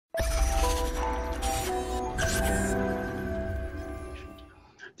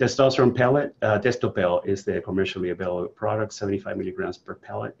Testosterone pellet, Testopel is the commercially available product, 75 milligrams per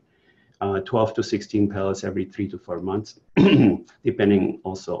pellet, 12 to 16 pellets every 3 to 4 months, depending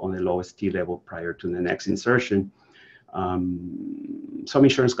also on the lowest T level prior to the next insertion. Some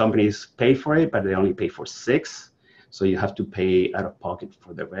insurance companies pay for it, but they only pay for 6. So you have to pay out of pocket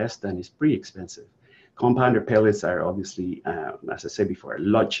for the rest, and it's pretty expensive. Compounded pellets are obviously, as I said before, a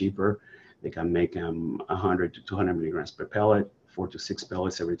lot cheaper. They can make 100 to 200 milligrams per pellet, 4 to 6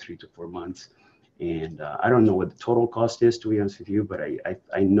 pellets every 3 to 4 months. And I don't know what the total cost is, to be honest with you, but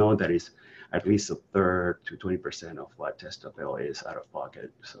I know that it's at least a third to 20% of what Testopel is out of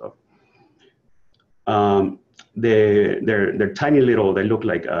pocket. So they're tiny little. They look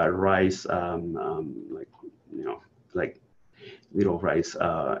like rice, like little rice.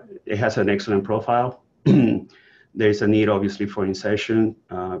 It has an excellent profile. There's a need, obviously, for insertion.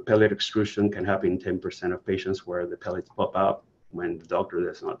 Pellet extrusion can happen in 10% of patients where the pellets pop out when the doctor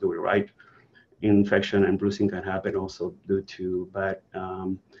does not do it right. Infection and bruising can happen also due to bad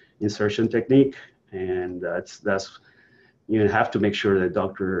insertion technique, and that's you have to make sure the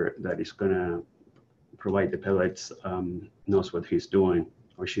doctor that is going to provide the pellets knows what he's doing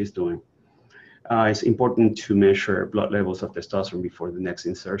or she's doing. It's important to measure blood levels of testosterone before the next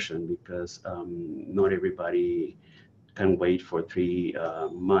insertion, because not everybody can wait for 3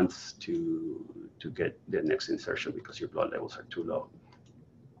 months to get the next insertion because your blood levels are too low.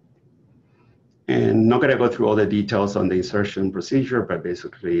 And not going to go through all the details on the insertion procedure, but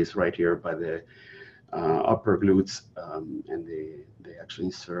basically it's right here by the upper glutes, and they actually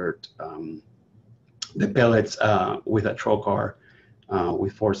insert the pellets with a trocar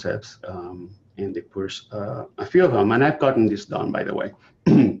with forceps. And they push a few of them, and I've gotten this done, by the way,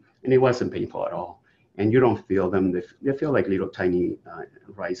 and it wasn't painful at all. And you don't feel them; they feel like little tiny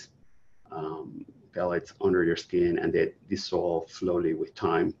rice pellets under your skin, and they dissolve slowly with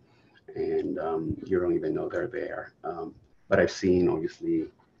time, and you don't even know they're there. But I've seen, obviously,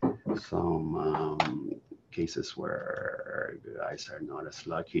 some cases where the guys are not as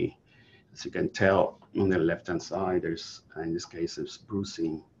lucky. As you can tell on the left-hand side, there's, in this case, there's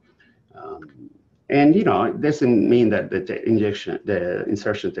bruising. And it doesn't mean that the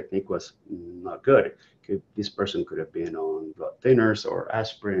insertion technique was not good. This person could have been on blood thinners or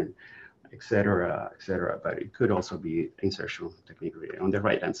aspirin, etc., etc. But it could also be insertion technique. Really. On the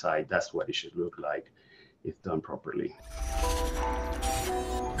right-hand side, that's what it should look like if done properly.